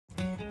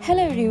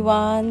Hello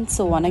everyone,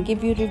 so wanna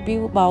give you a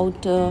review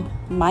about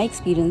my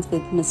experience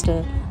with Mr.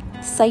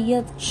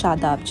 Syed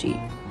Shadab ji.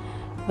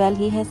 Well,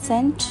 he has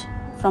sent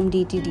from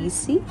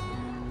DTDC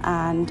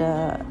and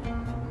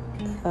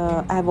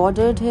I've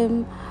ordered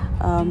him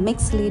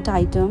mixed late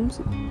items,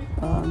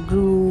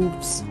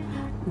 grooves,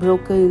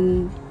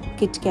 broken,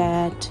 Kit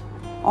Kat,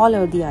 all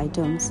of the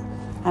items.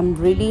 I'm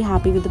really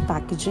happy with the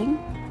packaging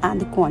and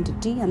the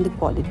quantity and the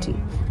quality.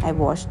 I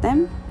washed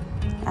them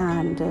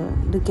and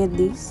look at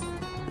these.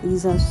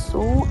 These are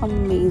so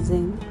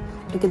amazing.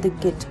 Look at the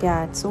Kit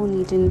Kat, so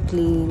neat and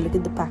clean. Look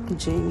at the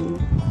packaging.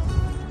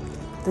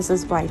 This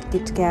is white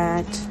Kit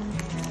Kat.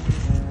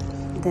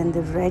 Then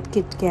the red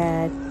Kit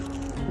Kat.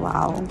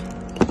 Wow.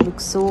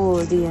 Looks so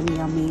earthy and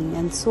yummy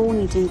and so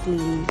neat and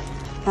clean.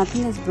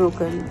 Nothing is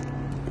broken.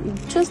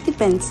 Just the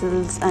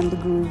pencils and the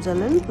grooves are a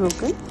little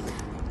broken.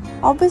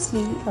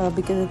 Obviously,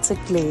 because it's a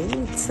clay,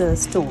 it's a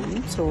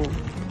stone. So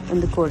in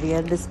the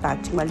courier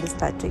while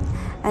dispatching,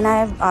 and I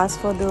have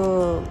asked for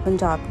the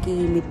Punjab ki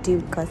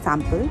mitti ka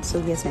sample, so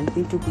he has sent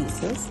me 2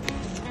 pieces.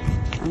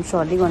 I'm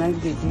surely gonna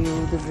give you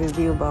the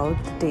review about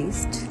the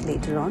taste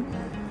later on,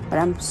 but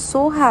I'm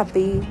so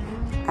happy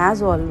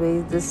as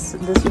always. This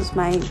is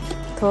my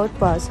 3rd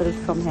parcel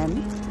from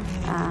him,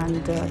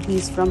 and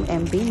he's from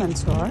MP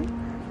Mandsaur.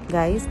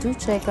 Guys, do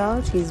check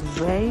out. He's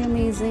very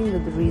amazing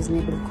with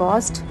reasonable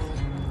cost.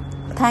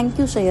 Thank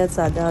you Syed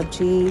Shadab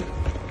ji.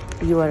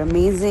 You are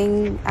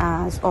amazing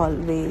as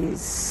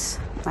always.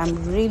 I'm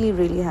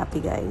really happy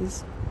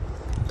guys.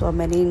 तो अब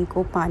मैंने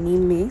इनको पानी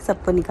में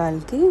सबको निकाल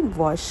के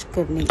wash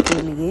करने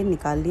के लिए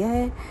निकाल लिया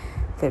है,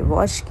 फिर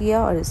वॉश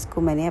किया और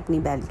इसको मैंने अपनी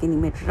बैल्कनी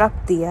में रख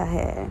दिया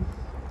है.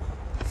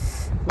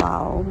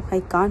 Wow,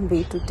 I can't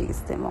wait to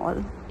taste them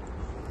all.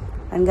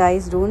 And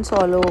guys, don't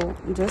swallow,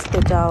 just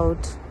spit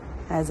out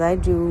as I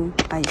do.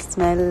 I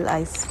smell,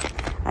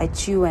 I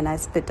chew and I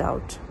spit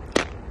out.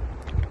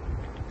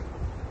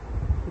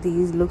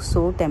 These look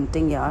so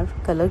tempting यार.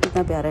 Colour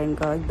कितना प्यारा है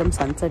इनका, एकदम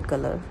sunset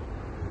colour.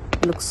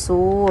 Looks so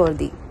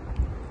earthy.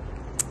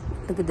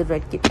 Look at the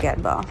red Kit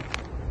Kat bar.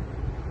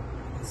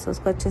 So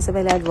उसको अच्छे से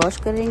पहले आज वॉश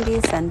करेंगे,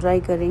 सन ड्राई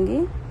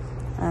करेंगे,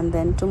 and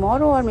then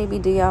tomorrow or maybe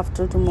day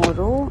after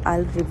tomorrow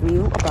I'll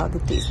review about the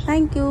taste.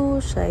 Thank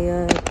you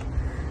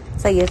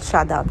Syed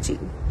Shadab ji.